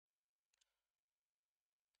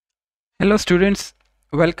Hello students,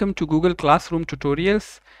 welcome to Google Classroom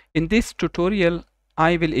tutorials. In this tutorial,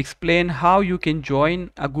 I will explain how you can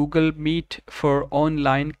join a Google Meet for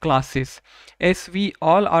online classes. As we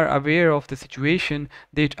all are aware of the situation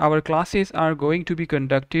that our classes are going to be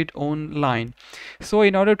conducted online. So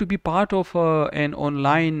in order to be part of an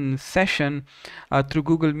online session through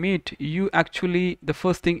Google Meet, the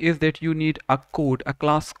first thing is that you need a code, a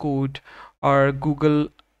class code or Google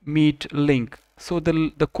Meet link. So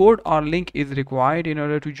the code or link is required in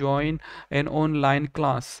order to join an online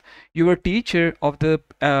class. Your teacher of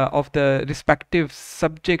the respective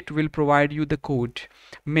subject will provide you the code.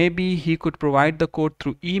 Maybe he could provide the code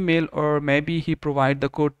through email, or maybe he provide the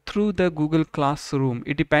code through the Google Classroom.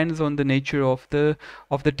 It depends on the nature of the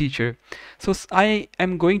teacher. So I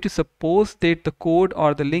am going to suppose that the code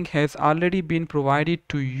or the link has already been provided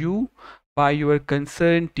to you by your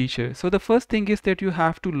concerned teacher. So the first thing is that you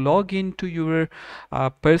have to log into your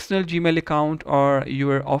personal Gmail account or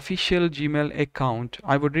your official Gmail account.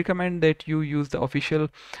 I would recommend that you use the official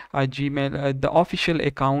the official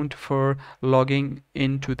account for logging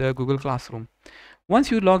into the Google Classroom. Once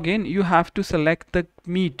you log in, you have to select the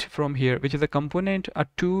Meet from here, which is a component, a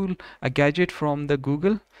tool, a gadget from the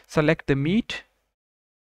Google. Select the Meet.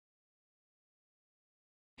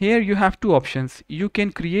 Here you have two options. You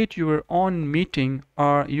can create your own meeting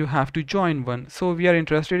or you have to join one. So we are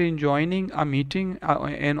interested in joining a meeting,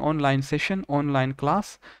 an online session, online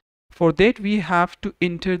class. For that we have to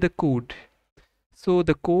enter the code. So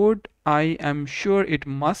the code, I am sure it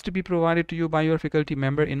must be provided to you by your faculty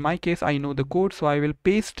member. In my case, I know the code, so I will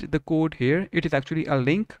paste the code here. It is actually a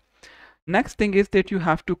link. Next thing is that you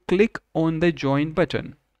have to click on the join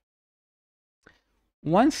button.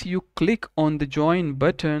 Once you click on the join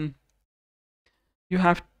button, you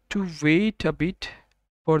have to wait a bit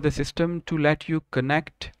for the system to let you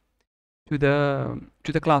connect to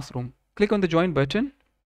the classroom. Click on the join button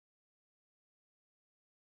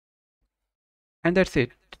and that's it.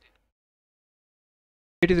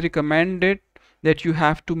 It is recommended that you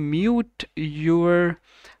have to mute your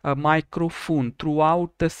microphone throughout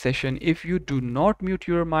the session. If you do not mute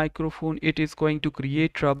your microphone, it is going to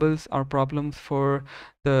create troubles or problems for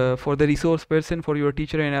the resource person, for your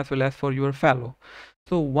teacher, and as well as for your fellow.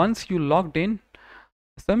 So once you logged in,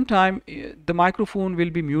 sometime the microphone will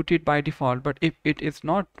be muted by default, but if it is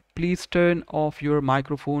not, please turn off your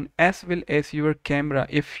microphone as well as your camera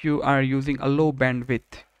if you are using a low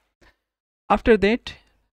bandwidth. After that,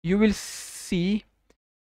 you will see,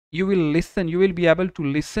 you will be able to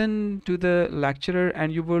listen to the lecturer,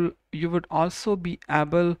 and you would also be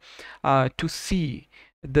able to see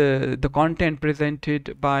the content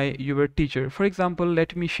presented by your teacher. For example,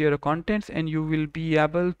 let me share a contents and you will be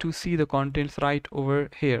able to see the contents right over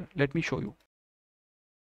here. Let me show you.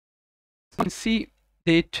 So you can see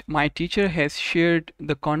that my teacher has shared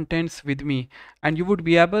the contents with me, and you would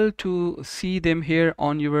be able to see them here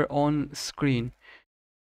on your own screen.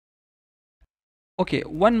 Okay,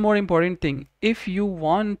 one more important thing. If you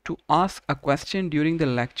want to ask a question during the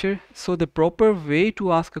lecture, so the proper way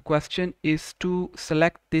to ask a question is to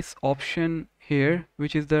select this option here,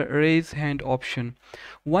 which is the raise hand option.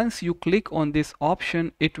 Once you click on this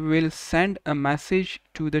option, it will send a message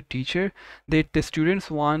to the teacher that the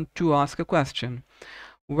students want to ask a question.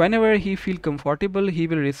 Whenever he feel comfortable, he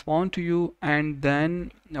will respond to you, and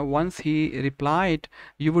then once he replied,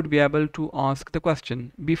 you would be able to ask the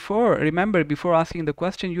question. Remember, before asking the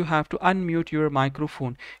question, you have to unmute your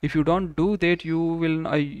microphone. If you don't do that, you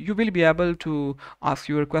will be able to ask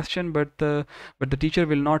your question, but the teacher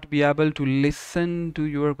will not be able to listen to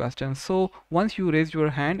your question. So once you raise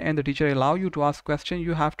your hand and the teacher allow you to ask question,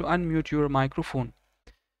 you have to unmute your microphone.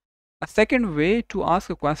 A second way to ask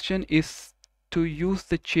a question is to use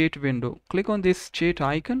the chat window. Click on this chat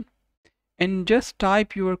icon and just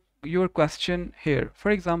type your question here. For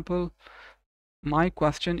example, my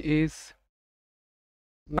question is,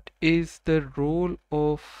 what is the role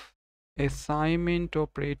of assignment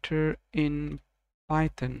operator in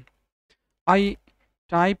Python? I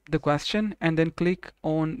type the question and then click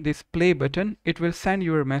on this play button. It will send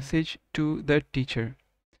your message to the teacher.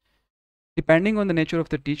 Depending on the nature of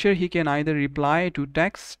the teacher, he can either reply to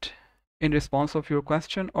text in response of your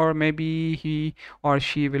question, or maybe he or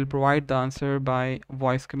she will provide the answer by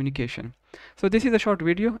voice communication. So this is a short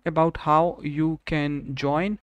video about how you can join